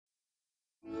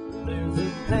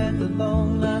path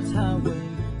along life's highway,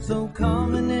 so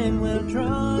common and well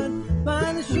trod,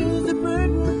 by the shoes of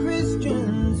burdened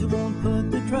Christians who won't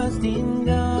put their trust in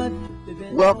God.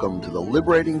 Welcome to The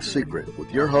Liberating Secret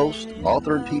with your host,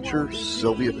 author and teacher,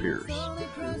 Sylvia Pearce.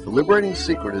 The Liberating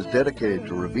Secret is dedicated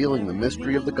to revealing the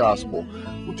mystery of the gospel,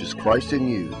 which is Christ in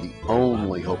you, the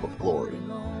only hope of glory.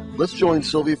 Let's join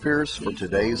Sylvia Pearce for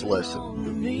today's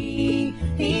lesson.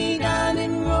 He died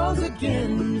and rose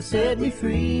again to set me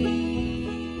free.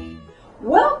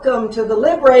 Welcome to The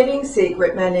Liberating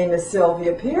Secret. My name is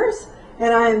Sylvia Pearce,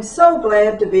 and I am so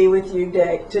glad to be with you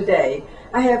today.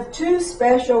 I have two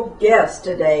special guests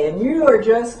today, and you are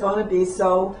just going to be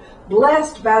so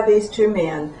blessed by these two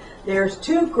men. There's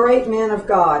two great men of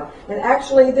God, and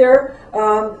actually they're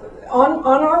on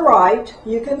our right.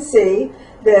 You can see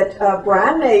that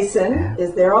Brian Mason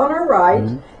is there on our right,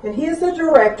 and he is the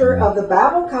director of the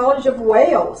Bible College of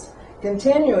Wales,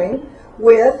 continuing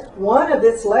with one of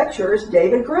its lecturers,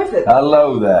 David Griffiths.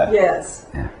 Hello there. Yes,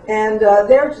 and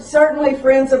they're certainly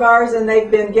friends of ours, and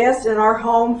they've been guests in our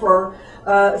home for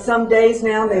some days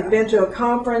now. They've been to a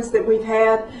conference that we've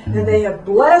had, and they have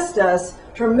blessed us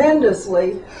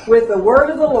tremendously with the word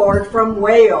of the Lord from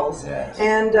Wales. Yes.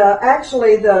 And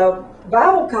actually the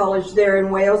Bible college there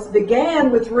in Wales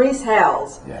began with Rees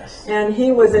Howells. Yes. And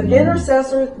he was an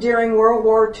intercessor during World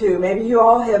War II. Maybe you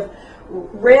all have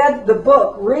read the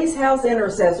book Rees Howells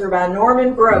Intercessor by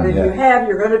Norman Grubb. If you have,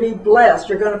 you're going to be blessed.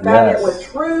 You're going to find out what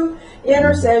true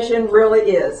intercession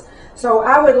really is. So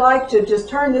I would like to just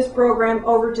turn this program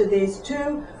over to these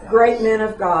two great men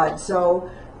of God. So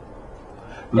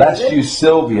bless you,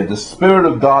 Sylvia. The Spirit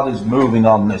of God is moving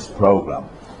on this program.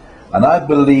 And I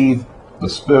believe the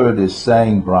Spirit is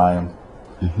saying, Brian,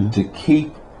 to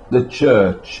keep the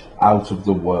church out of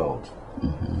the world.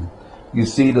 You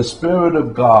see, the Spirit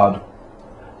of God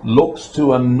looks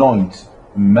to anoint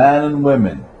men and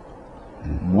women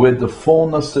with the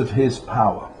fullness of His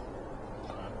power.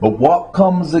 But what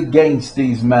comes against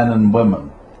these men and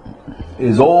women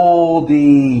is all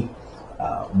the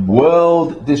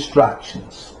world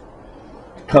distractions,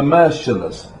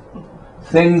 commercialism,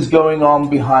 things going on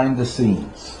behind the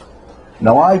scenes.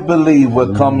 Now I believe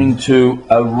we're coming to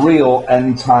a real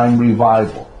end time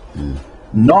revival,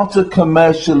 not a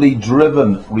commercially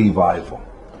driven revival.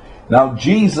 Now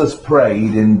Jesus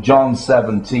prayed in John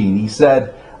 17, he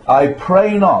said, I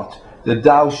pray not that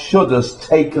thou shouldest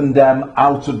taken them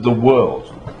out of the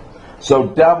world. So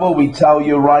devil, we tell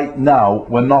you right now,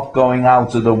 we're not going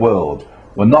out of the world.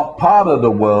 We're not part of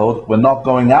the world. We're not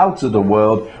going out of the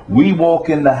world. We walk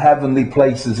in the heavenly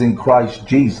places in Christ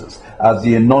Jesus as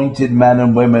the anointed men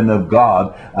and women of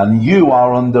God, and you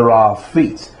are under our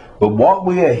feet. But what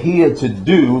we are here to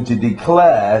do, to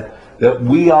declare that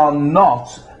we are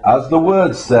not, as the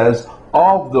word says,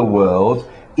 of the world,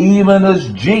 even as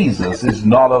Jesus is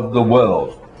not of the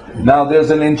world. Now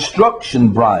there's an instruction,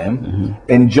 Brian,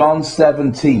 in John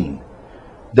 17,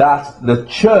 that the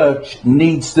church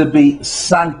needs to be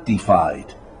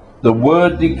sanctified. The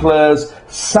word declares,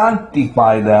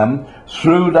 sanctify them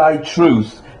through thy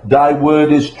truth. Thy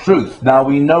word is truth. Now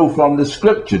we know from the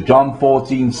scripture, John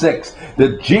 14:6,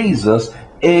 that Jesus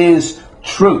is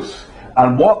truth.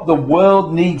 And what the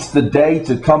world needs today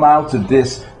to come out of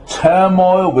this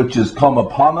turmoil which has come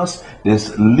upon us,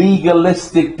 this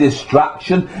legalistic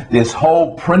distraction, this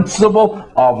whole principle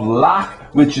of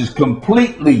lack, which is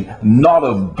completely not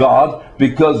of God,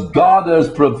 because God has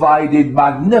provided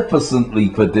magnificently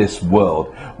for this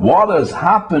world. What has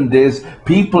happened is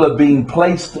people are being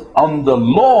placed under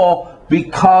law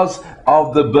because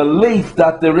of the belief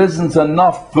that there isn't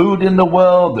enough food in the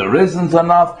world, there isn't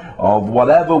enough of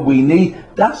whatever we need.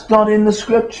 That's not in the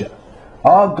scripture.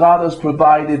 Our God has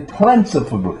provided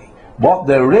plentifully. What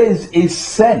there is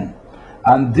sin.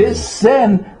 And this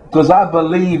sin, because I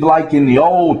believe, like in the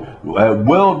old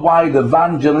worldwide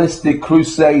evangelistic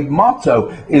crusade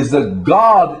motto, is that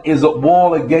God is at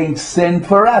war against sin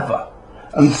forever.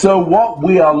 And so what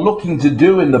we are looking to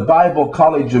do in the Bible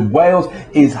College of Wales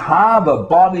is have a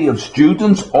body of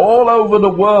students all over the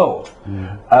world.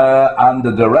 And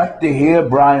the director here,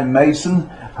 Brian Mason,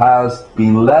 has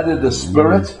been led of the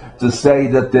Spirit to say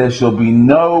that there shall be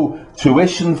no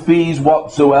tuition fees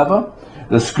whatsoever.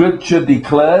 The scripture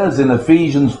declares in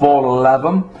Ephesians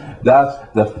 4:11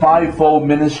 that the fivefold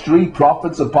ministry,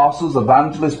 prophets, apostles,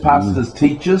 evangelists, pastors,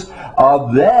 teachers,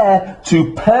 are there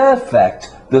to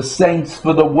perfect the saints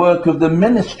for the work of the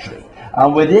ministry.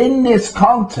 And within this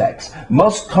context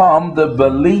must come the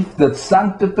belief that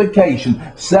sanctification,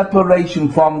 separation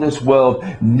from this world,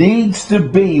 needs to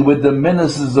be with the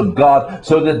ministers of God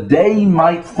so that they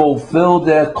might fulfill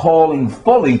their calling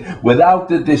fully without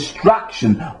the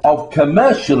distraction of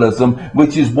commercialism,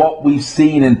 which is what we've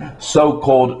seen in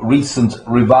so-called recent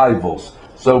revivals.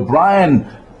 So, Brian,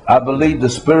 I believe the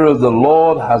Spirit of the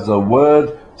Lord has a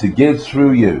word to give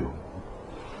through you.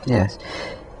 Yes.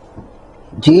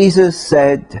 Jesus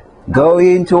said, "Go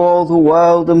into all the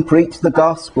world and preach the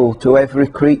gospel to every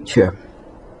creature."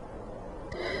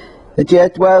 And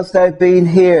yet, whilst I've been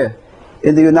here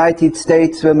in the United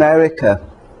States of America,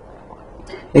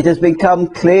 it has become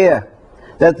clear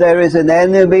that there is an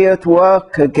enemy at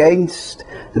work against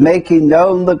making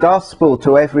known the gospel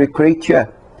to every creature.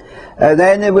 An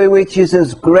enemy which is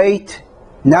as great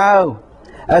now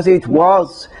as it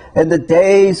was in the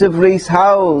days of Rees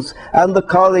Howells and the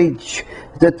college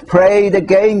that prayed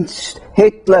against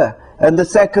Hitler and the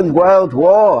Second World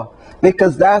War,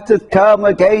 because that had come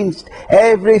against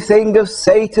everything of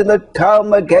Satan, had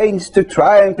come against to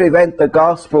try and prevent the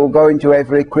gospel going to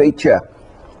every creature.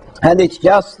 And it's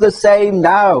just the same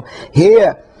now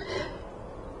here.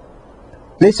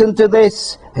 Listen to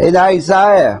this in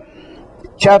Isaiah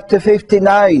chapter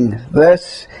 59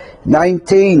 verse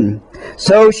 19.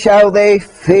 "So shall they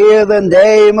fear the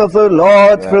name of the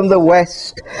Lord from the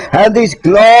west, and his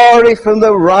glory from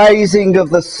the rising of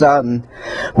the sun.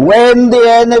 When the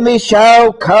enemy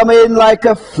shall come in like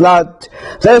a flood,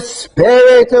 the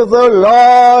Spirit of the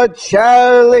Lord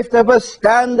shall lift up a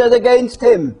standard against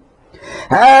him."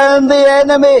 And the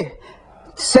enemy,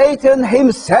 Satan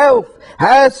himself,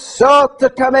 has sought to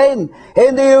come in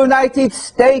the United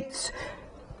States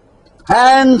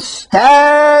and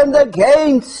stand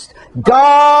against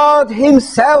God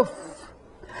himself.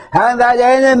 And that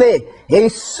enemy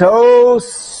is so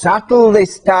subtle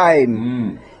this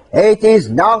time. It is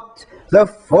not the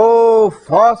full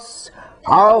force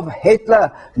of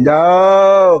Hitler.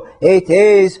 No, it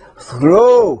is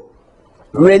through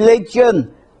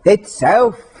religion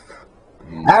itself.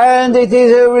 And it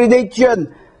is a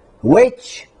religion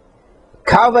which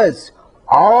covers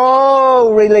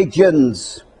all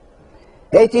religions.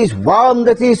 It is one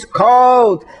that is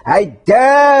called, I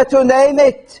dare to name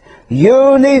it,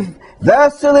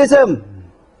 Universalism.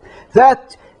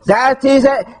 That is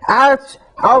out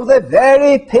of the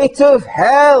very pit of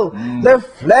hell. The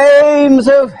flames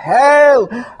of hell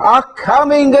are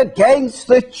coming against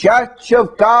the Church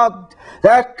of God.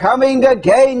 They're coming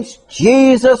against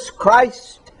Jesus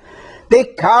Christ,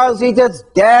 because it has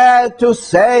dared to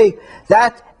say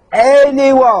that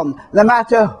anyone, no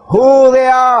matter who they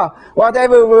are,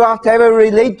 whatever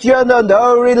religion or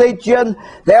no religion,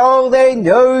 all they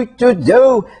know to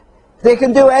do, they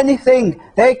can do anything.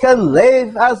 They can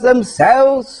live as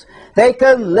themselves. They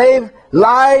can live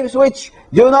lives which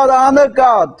do not honor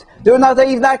God, do not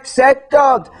even accept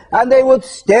God, and they would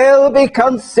still be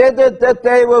considered that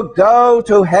they will go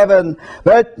to heaven.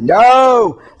 But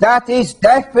no, that is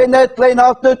definitely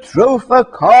not the truth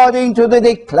according to the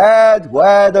declared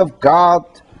word of God.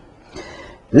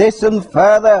 Listen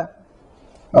further.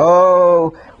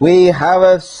 Oh, we have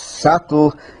a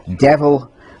subtle devil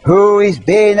who is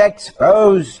being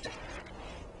exposed.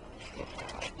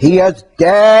 He has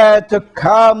dared to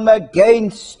come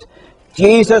against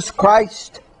Jesus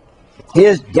Christ. He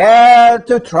has dared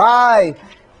to try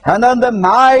and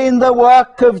undermine the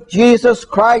work of Jesus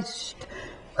Christ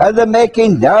and the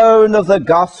making known of the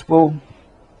gospel.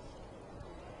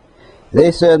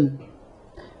 Listen,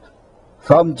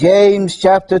 from James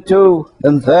chapter 2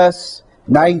 and verse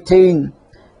 19.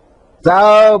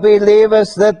 "Thou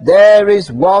believest that there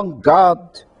is one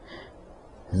God.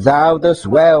 Thou dost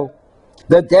well.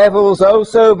 The devils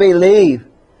also believe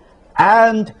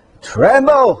and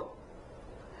tremble."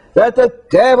 That the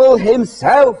devil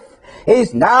himself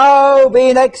is now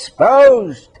being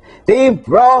exposed, being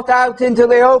brought out into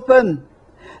the open,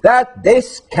 that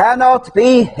this cannot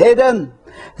be hidden,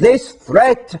 this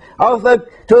threat to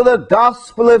the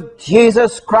gospel of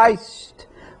Jesus Christ.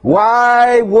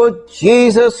 Why would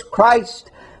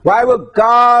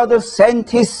God have sent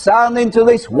his Son into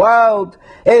this world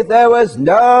if there was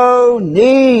no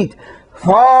need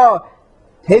for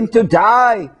him to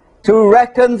die, to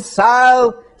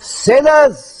reconcile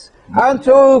sinners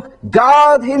unto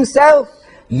God himself?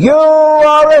 You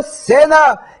are a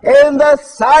sinner in the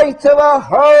sight of a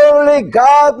holy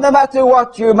God, no matter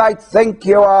what you might think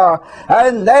you are.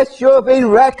 Unless you have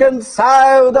been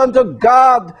reconciled unto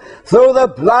God through the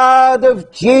blood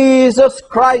of Jesus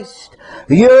Christ,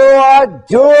 you are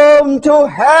doomed to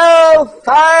hell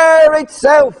fire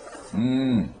itself.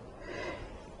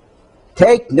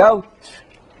 take note,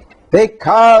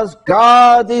 because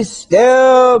God is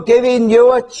still giving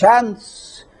you a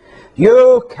chance.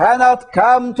 You cannot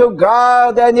come to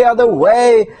God any other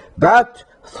way but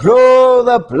through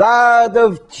the blood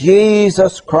of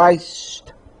Jesus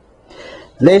Christ.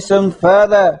 Listen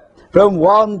further from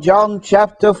 1 John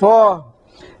chapter 4.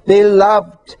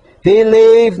 Beloved,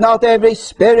 believe not every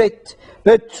spirit,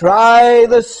 but try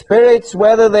the spirits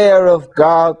whether they are of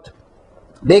God.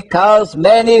 Because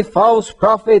many false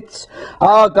prophets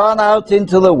are gone out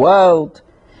into the world.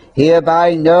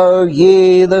 Hereby know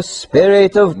ye the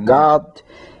Spirit of God.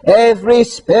 Every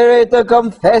spirit that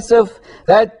confesseth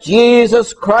that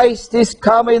Jesus Christ is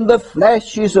come in the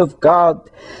flesh is of God.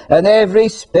 And every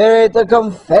spirit that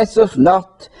confesseth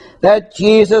not that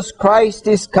Jesus Christ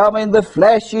is come in the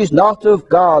flesh is not of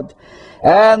God.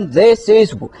 And this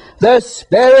is the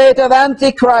spirit of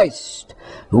Antichrist.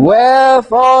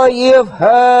 Wherefore ye have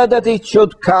heard that it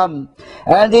should come,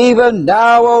 and even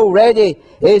now already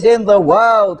is in the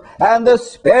world, and the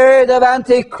spirit of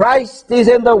Antichrist is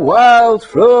in the world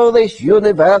through this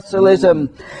universalism.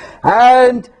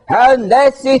 And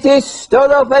unless it is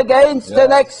stood up against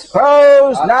and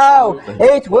exposed now,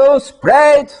 it will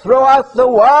spread throughout the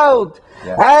world.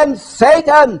 And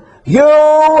Satan, you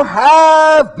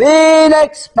have been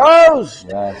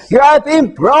exposed. You have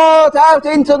been brought out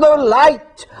into the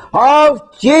light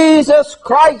of Jesus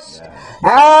Christ.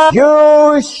 And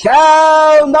you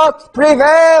shall not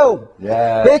prevail.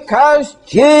 Because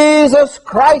Jesus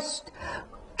Christ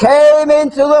came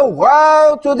into the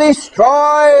world to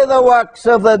destroy the works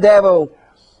of the devil.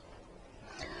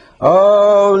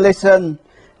 Oh, listen.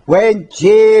 When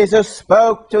Jesus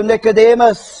spoke to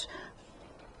Nicodemus,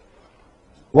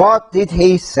 what did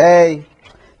he say?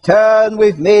 Turn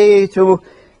with me to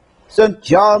St.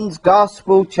 John's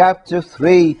Gospel chapter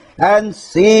 3 and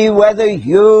see whether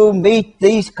you meet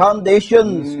these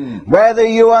conditions, whether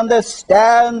you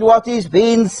understand what is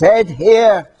being said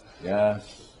here.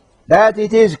 That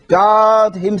it is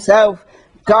God himself.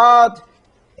 God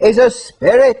is a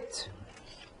spirit.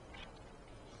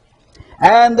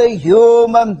 And the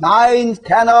human mind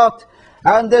cannot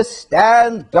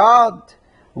understand God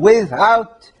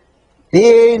without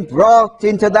being brought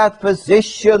into that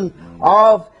position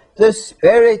of the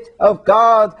Spirit of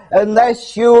God,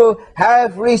 unless you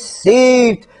have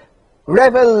received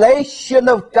revelation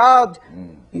of God.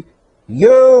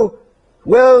 You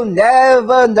will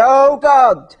never know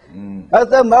God at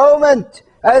the moment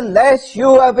unless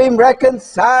you have been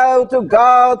reconciled to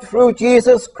God through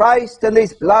Jesus Christ and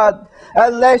his blood,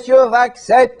 unless you have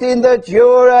accepted that you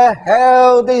are a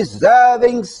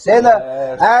hell-deserving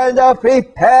sinner and are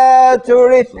prepared to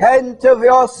repent of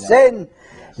your sin.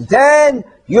 Then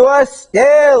you are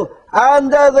still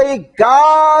under the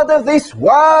God of this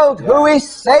world, who is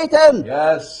Satan.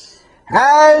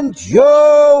 And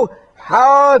you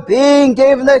are being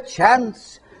given a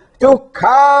chance to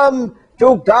come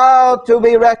to God to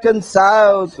be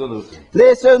reconciled.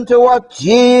 Listen to what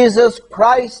Jesus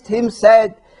Christ himself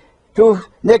said to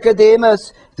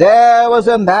Nicodemus. There was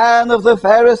a man of the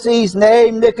Pharisees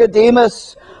named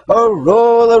Nicodemus, a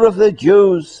ruler of the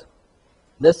Jews.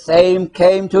 The same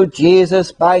came to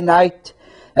Jesus by night,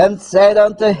 and said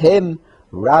unto him,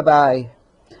 Rabbi,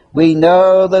 we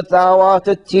know that thou art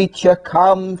a teacher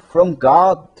come from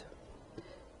God.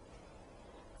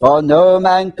 For no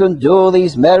man can do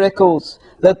these miracles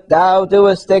that thou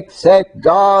doest, except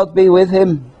God be with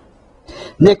him.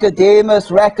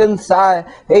 Nicodemus reconciled.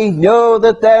 He knew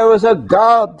that there was a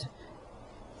God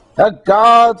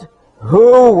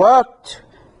who worked,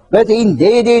 but he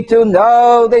needed to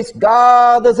know this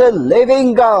God as a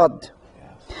living God.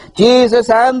 Jesus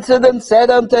answered and said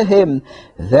unto him,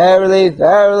 Verily,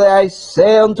 verily, I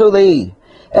say unto thee,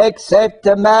 except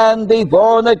a man be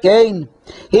born again,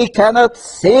 he cannot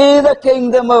see the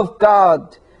kingdom of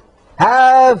God.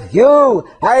 Have you,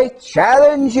 I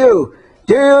challenge you,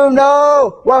 do you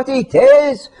know what it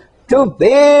is to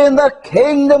be in the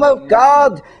kingdom of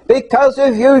God? Because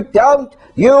if you don't,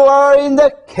 you are in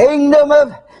the kingdom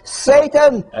of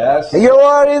Satan. You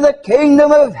are in the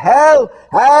kingdom of hell.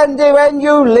 And when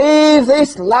you leave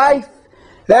this life,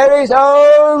 there is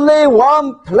only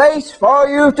one place for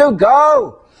you to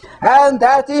go, and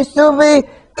that is to be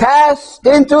cast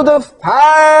into the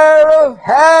fire of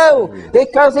hell,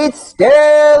 because it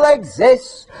still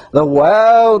exists. The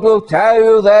world will tell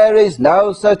you there is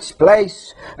no such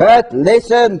place. But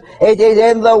listen, it is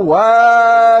in the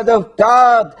Word of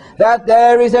God that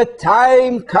there is a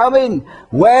time coming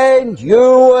when you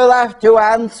will have to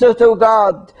answer to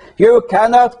God. You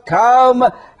cannot come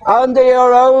under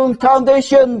your own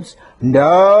conditions.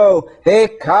 No,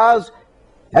 because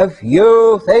if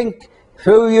you think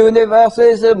through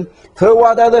Universalism, through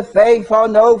what other faith or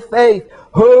no faith,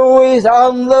 who is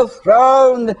on the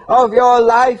throne of your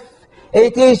life?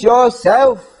 It is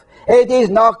yourself. It is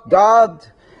not God.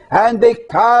 And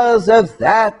because of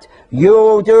that,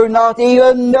 you do not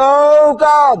even know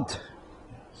God.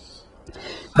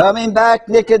 Coming back,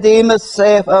 Nicodemus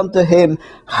saith unto him,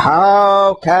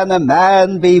 How can a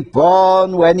man be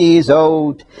born when he is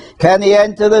old? Can he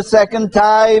enter the second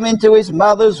time into his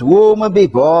mother's womb and be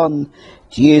born?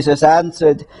 Jesus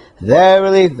answered,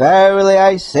 Verily, verily,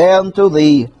 I say unto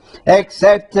thee,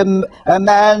 except a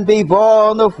man be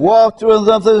born of water and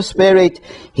of the Spirit,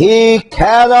 he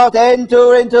cannot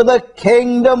enter into the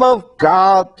kingdom of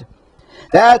God.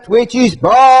 That which is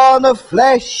born of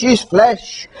flesh is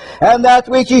flesh, and that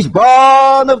which is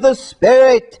born of the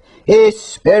Spirit is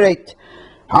spirit.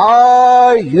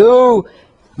 Are you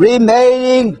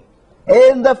remaining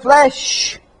in the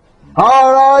flesh, or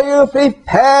are you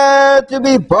prepared to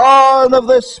be born of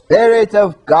the Spirit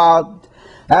of God?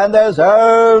 And there's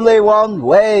only one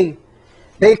way,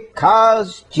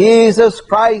 because Jesus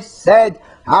Christ said,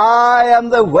 I am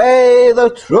the way,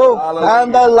 the truth,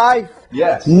 and the life.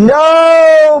 Yes.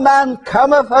 No man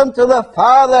cometh unto the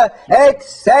Father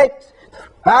except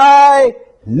by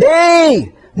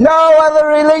me. No other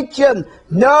religion,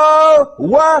 no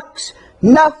works,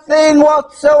 nothing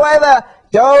whatsoever.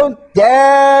 Don't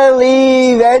dare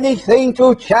leave anything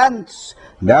to chance.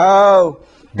 No,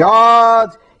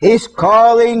 God is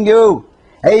calling you.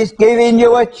 He's giving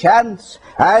you a chance,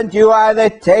 and you either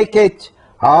take it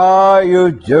or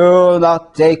you do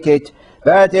not take it.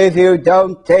 But if you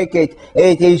don't take it,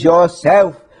 it is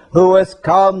yourself who has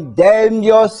condemned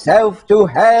yourself to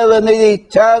hell and in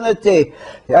eternity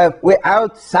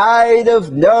outside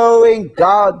of knowing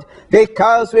God.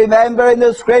 Because remember, in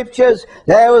the scriptures,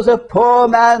 there was a poor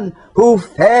man who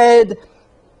fed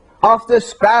off the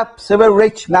scraps of a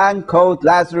rich man called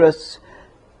Lazarus.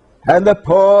 And the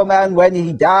poor man, when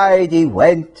he died, he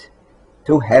went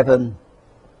to heaven.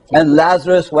 And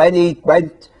Lazarus, when he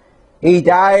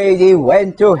died, he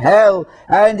went to hell,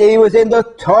 and he was in the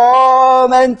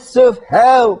torments of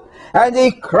hell, and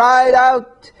he cried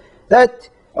out that,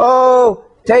 oh,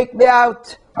 take me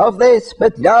out of this.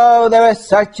 But no, there is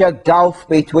such a gulf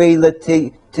between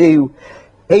the two.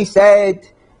 He said,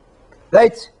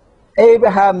 let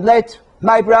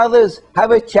my brothers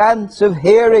have a chance of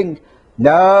hearing.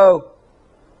 No,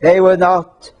 they were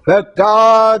not, but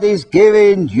God is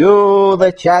giving you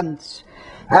the chance.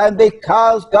 And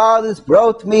because God has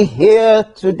brought me here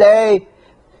today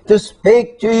to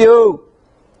speak to you,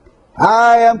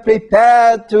 I am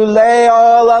prepared to lay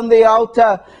all on the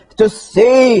altar to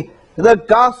see the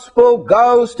gospel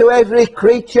goes to every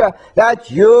creature,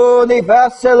 that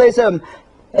universalism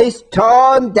is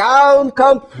torn down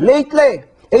completely,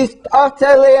 is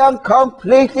utterly and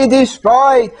completely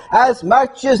destroyed, as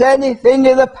much as anything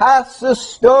in the past has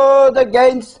stood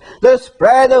against the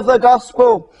spread of the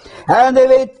gospel. And if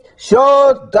it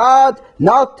should God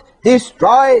not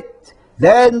destroy it,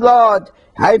 then, Lord,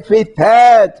 I'm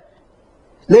prepared.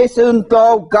 Listen,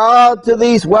 O God, to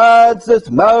these words that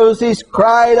Moses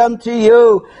cried unto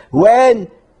you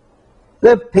when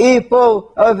the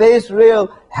people of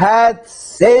Israel had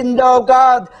sinned, O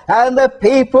God, and the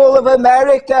people of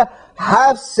America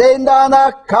have sinned and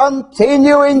are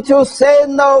continuing to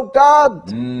sin, O God.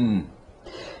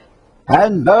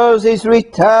 And Moses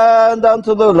returned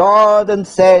unto the Lord and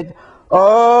said,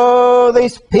 Oh,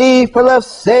 these people have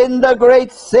sinned a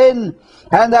great sin,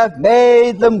 and have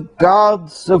made them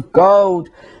gods of gold.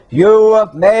 You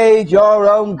have made your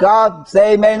own gods.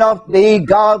 They may not be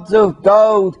gods of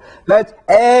gold, but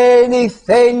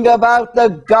anything about the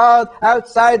God,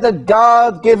 outside the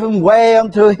God given way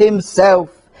unto himself,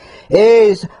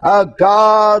 is a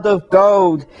god of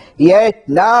gold. Yet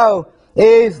now,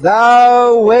 if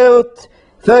thou wilt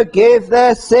forgive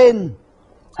their sin,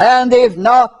 and if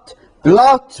not,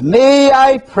 blot me,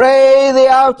 I pray thee,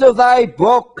 out of thy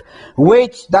book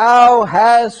which thou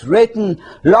hast written.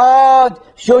 Lord,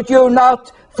 should you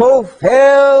not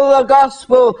fulfill the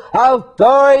gospel of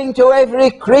going to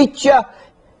every creature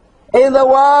in the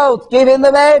world, giving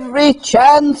them every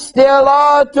chance, dear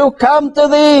Lord, to come to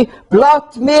thee?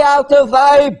 Blot me out of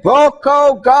thy book,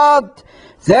 O God.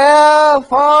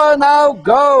 Therefore now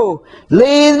go,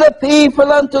 lead the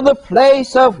people unto the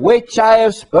place of which I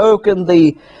have spoken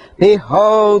thee.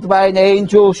 Behold, mine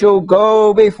angel shall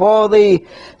go before thee.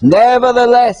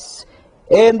 Nevertheless,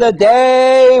 in the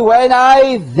day when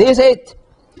I visit,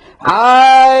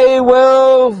 I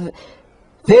will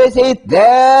visit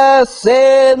their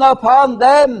sin upon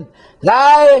them.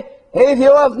 If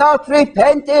you have not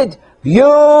repented,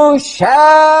 you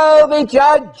shall be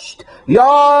judged.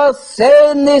 Your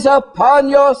sin is upon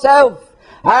yourself.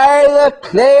 I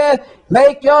declare,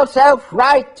 make yourself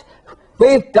right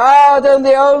with God, and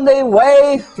the only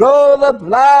way through the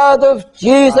blood of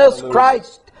Jesus Hallelujah.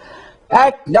 Christ.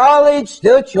 Acknowledge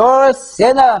that you're a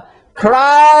sinner.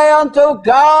 Cry unto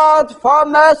God for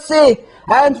mercy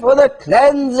and for the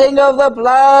cleansing of the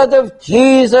blood of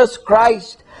Jesus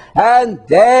Christ. And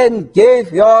then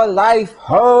give your life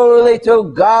wholly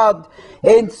to God,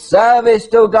 in service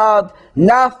to God.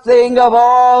 Nothing of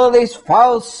all this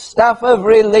false stuff of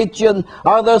religion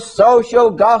or the social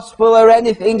gospel or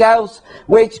anything else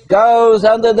which goes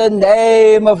under the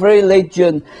name of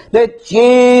religion. That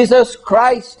Jesus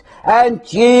Christ and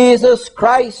Jesus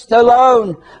Christ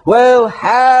alone will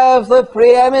have the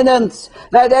preeminence,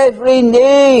 that every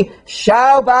knee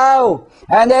shall bow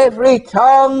and every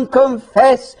tongue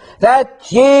confess that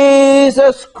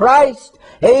Jesus Christ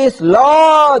is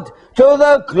Lord, to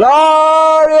the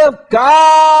glory of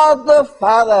God the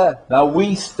Father. Now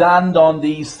we stand on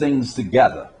these things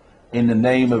together in the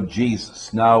name of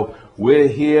Jesus. Now we're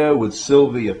here with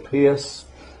Sylvia Pearce,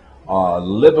 our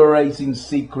Liberating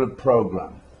Secret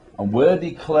program. And we're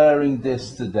declaring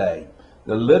this today.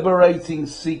 The Liberating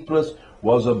Secret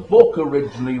was a book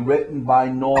originally written by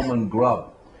Norman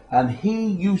Grubb. And he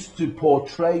used to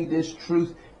portray this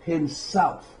truth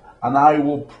himself. And I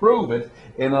will prove it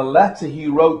in a letter he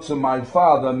wrote to my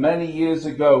father many years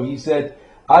ago. He said,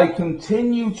 I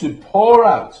continue to pour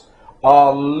out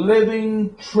our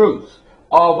living truth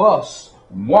of us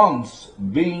once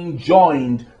being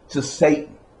joined to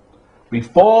Satan.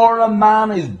 Before a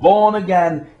man is born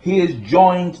again, he is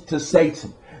joined to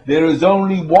Satan. There is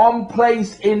only one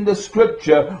place in the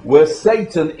scripture where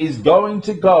Satan is going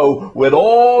to go with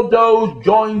all those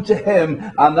joined to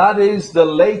him, and that is the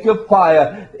lake of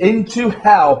fire, into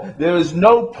hell. There is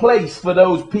no place for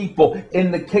those people in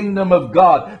the kingdom of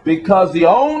God, because the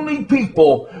only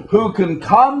people who can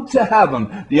come to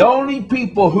heaven, the only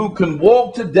people who can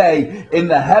walk today in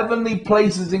the heavenly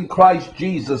places in Christ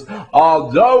Jesus,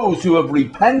 are those who have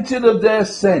repented of their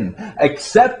sin,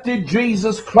 accepted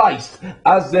Jesus Christ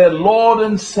as their Lord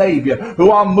and Savior, who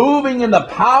are moving in the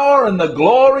power and the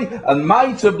glory and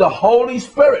might of the Holy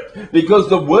Spirit. Because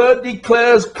the word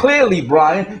declares clearly,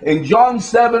 Brian, in John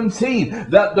 17,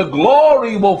 that the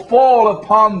glory will fall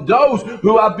upon those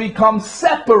who have become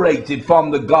separated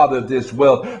from the God of this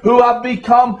world, who have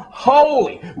become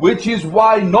holy, which is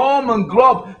why Norman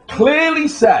Grubb clearly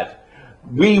said,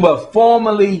 we were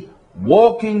formerly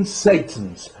walking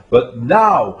Satans, but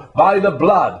now, by the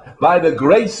blood, by the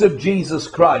grace of Jesus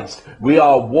Christ, we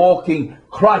are walking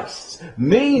Christ's,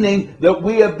 meaning that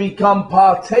we have become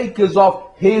partakers of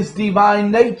his divine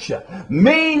nature,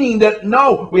 meaning that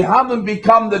no, we haven't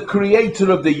become the creator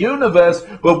of the universe,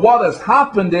 but what has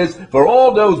happened is, for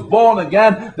all those born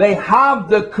again, they have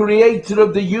the creator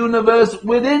of the universe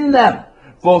within them.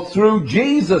 For through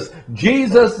Jesus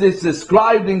is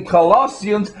described in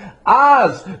Colossians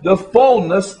as the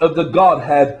fullness of the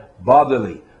Godhead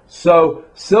bodily. So,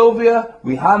 Sylvia,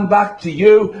 we hand back to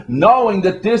you, knowing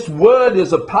that this word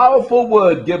is a powerful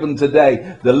word given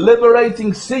today. The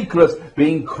liberating secret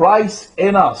being Christ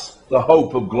in us, the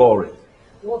hope of glory.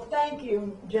 Well, thank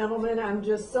you, gentlemen. I'm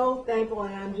just so thankful,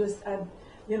 and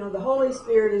the Holy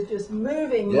Spirit is just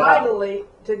moving mightily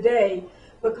today,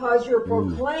 because you're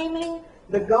proclaiming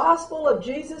the gospel of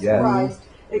Jesus Christ,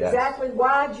 exactly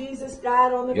why Jesus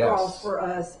died on the cross for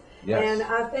us. And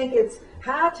I think it's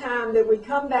high time that we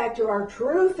come back to our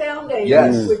true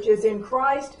foundation, which is in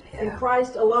Christ and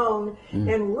Christ alone,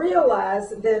 and realize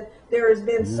that there has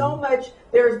been so much,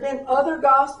 there's been other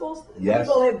gospels,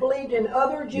 people have believed in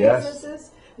other Jesuses.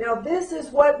 Now this is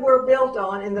what we're built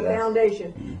on in the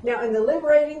foundation. Now in the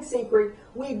Liberating Secret,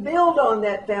 we build on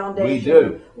that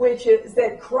foundation, which is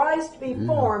that Christ be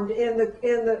formed in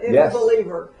the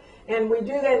believer. And we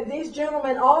do that. These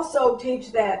gentlemen also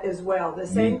teach that as well, the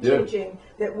same teaching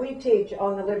that we teach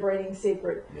on the Liberating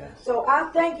Secret. So I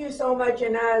thank you so much,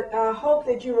 and I hope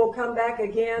that you will come back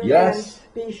again and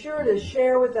be sure to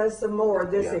share with us some more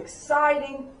of this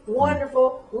exciting,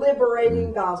 wonderful,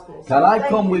 liberating gospel. Can I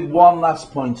come with one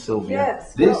last point, Sylvia?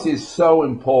 This is so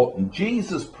important.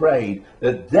 Jesus prayed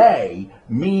that they,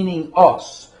 meaning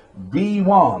us, be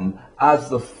one as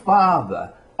the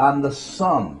Father and the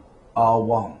Son are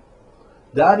one.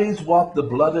 That is what the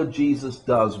blood of Jesus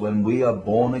does when we are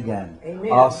born again.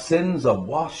 Amen. Our sins are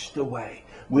washed away.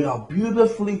 We are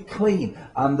beautifully clean,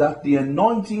 and that the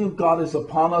anointing of God is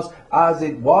upon us as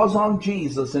it was on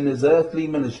Jesus in his earthly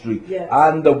ministry.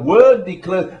 And the word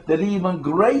declares that even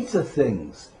greater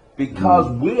things because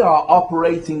we are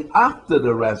operating after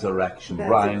the resurrection, That's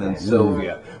Brian and exactly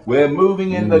Sylvia. We're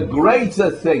moving in the greater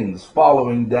things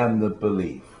following them that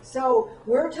believe. So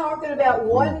we're talking about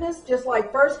oneness, just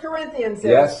like 1 Corinthians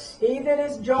says. Yes. He that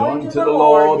is joined to the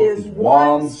Lord is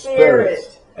one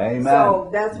spirit. Amen. So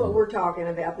that's what we're talking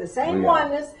about. The same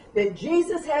oneness that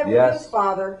Jesus had with his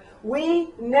Father, we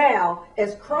now,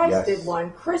 as Christ did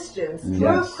one, Christians,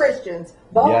 true Christians,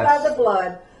 bought by the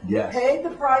blood, paid the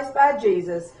price by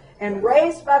Jesus, and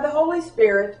raised by the Holy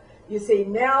Spirit. You see,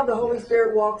 now the Holy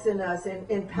Spirit walks in us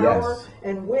in power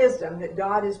and wisdom that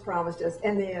God has promised us.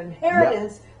 And the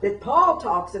inheritance that Paul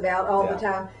talks about all the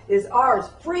time is ours,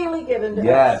 freely given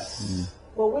to us.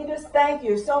 Well, we just thank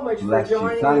you so much for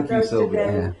joining with us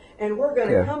today. And we're going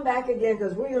to come back again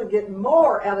because we're going to get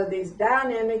more out of these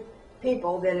dynamic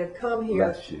people that have come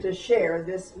here to share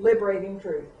this liberating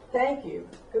truth. Thank you.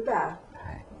 Goodbye.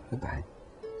 Goodbye.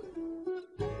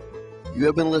 You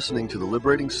have been listening to The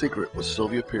Liberating Secret with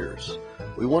Sylvia Pearce.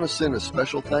 We want to send a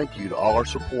special thank you to all our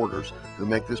supporters who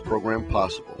make this program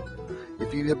possible.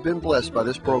 If you have been blessed by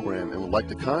this program and would like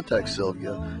to contact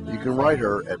Sylvia, you can write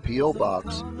her at P.O.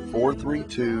 Box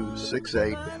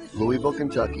 43268, Louisville,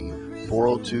 Kentucky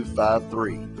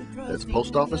 40253. That's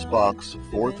Post Office Box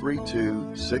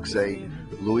 43268,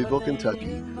 Louisville,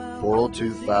 Kentucky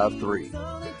 40253.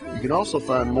 You can also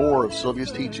find more of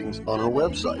Sylvia's teachings on her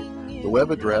website. The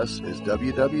web address is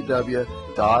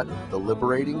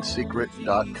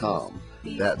www.theliberatingsecret.com.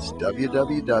 That's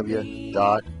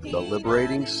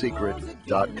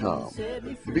www.theliberatingsecret.com.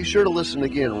 And be sure to listen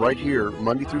again right here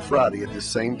Monday through Friday at the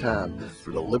same time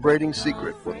for The Liberating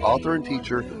Secret with author and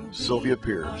teacher Sylvia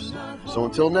Pearce. So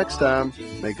until next time,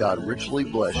 may God richly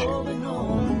bless you.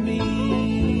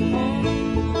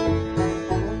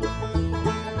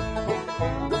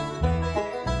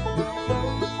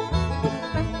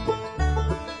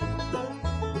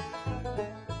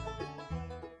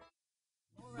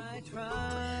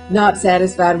 Not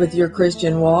satisfied with your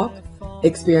Christian walk?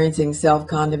 Experiencing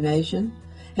self-condemnation?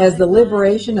 Has the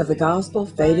liberation of the gospel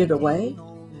faded away?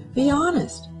 Be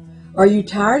honest. Are you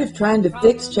tired of trying to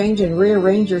fix, change, and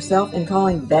rearrange yourself and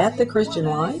calling that the Christian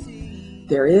life?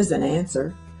 There is an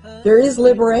answer. There is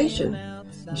liberation.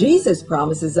 Jesus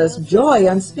promises us joy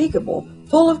unspeakable,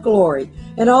 full of glory,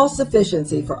 and all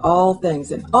sufficiency for all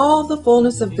things, and all the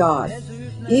fullness of God.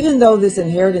 Even though this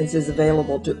inheritance is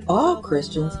available to all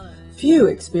Christians, few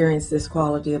experience this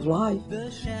quality of life.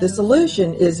 The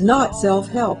solution is not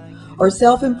self-help or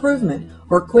self-improvement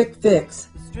or quick fix.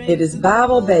 It is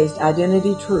Bible-based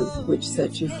identity truth which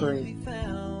sets you free.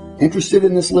 Interested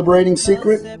in this liberating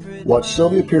secret? Watch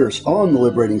Sylvia Pearce on The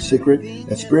Liberating Secret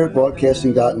at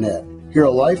spiritbroadcasting.net. Hear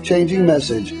a life-changing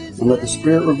message and let the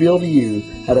Spirit reveal to you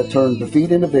how to turn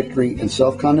defeat into victory and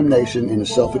self-condemnation into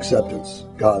self-acceptance,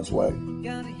 God's way.